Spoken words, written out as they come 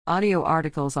Audio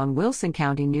articles on Wilson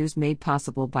County News made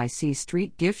possible by C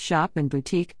Street Gift Shop and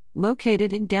Boutique,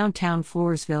 located in downtown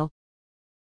Floresville.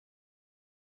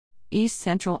 East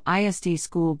Central ISD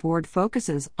School Board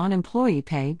focuses on employee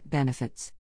pay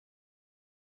benefits.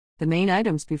 The main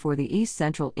items before the East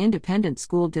Central Independent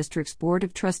School District's Board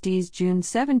of Trustees June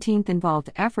 17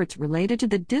 involved efforts related to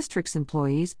the district's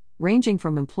employees, ranging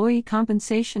from employee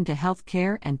compensation to health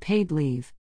care and paid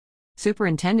leave.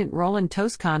 Superintendent Roland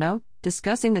Toscano,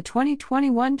 discussing the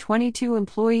 2021-22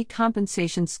 employee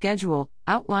compensation schedule,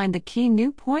 outlined the key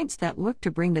new points that look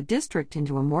to bring the district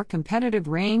into a more competitive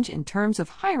range in terms of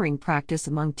hiring practice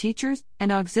among teachers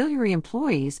and auxiliary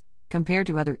employees, compared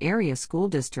to other area school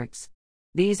districts.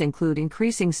 These include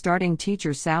increasing starting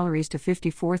teacher salaries to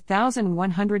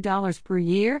 $54,100 per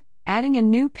year, adding a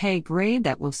new pay grade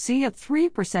that will see a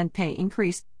 3% pay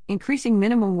increase, increasing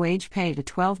minimum wage pay to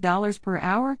 $12 per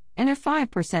hour, and a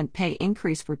 5% pay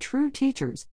increase for true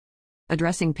teachers.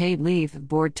 Addressing paid leave, the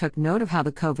board took note of how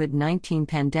the COVID-19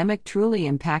 pandemic truly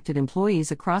impacted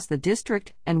employees across the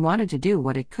district and wanted to do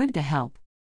what it could to help.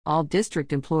 All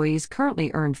district employees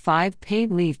currently earned 5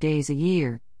 paid leave days a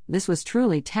year. This was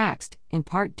truly taxed, in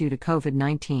part due to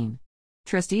COVID-19.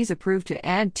 Trustees approved to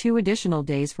add 2 additional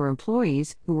days for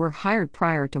employees who were hired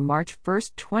prior to March 1,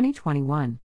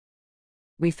 2021.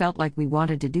 We felt like we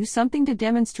wanted to do something to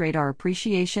demonstrate our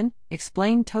appreciation,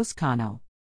 explained Toscano.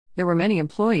 There were many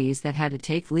employees that had to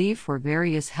take leave for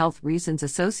various health reasons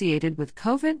associated with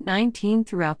COVID-19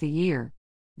 throughout the year.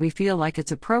 We feel like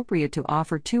it's appropriate to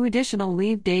offer 2 additional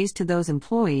leave days to those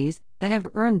employees that have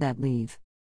earned that leave.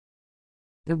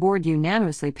 The board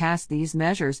unanimously passed these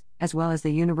measures, as well as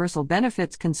the Universal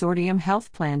Benefits Consortium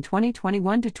Health Plan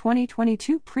 2021 to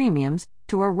 2022 premiums,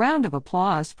 to a round of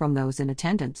applause from those in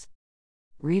attendance.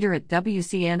 Reader at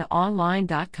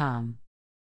WCNonline.com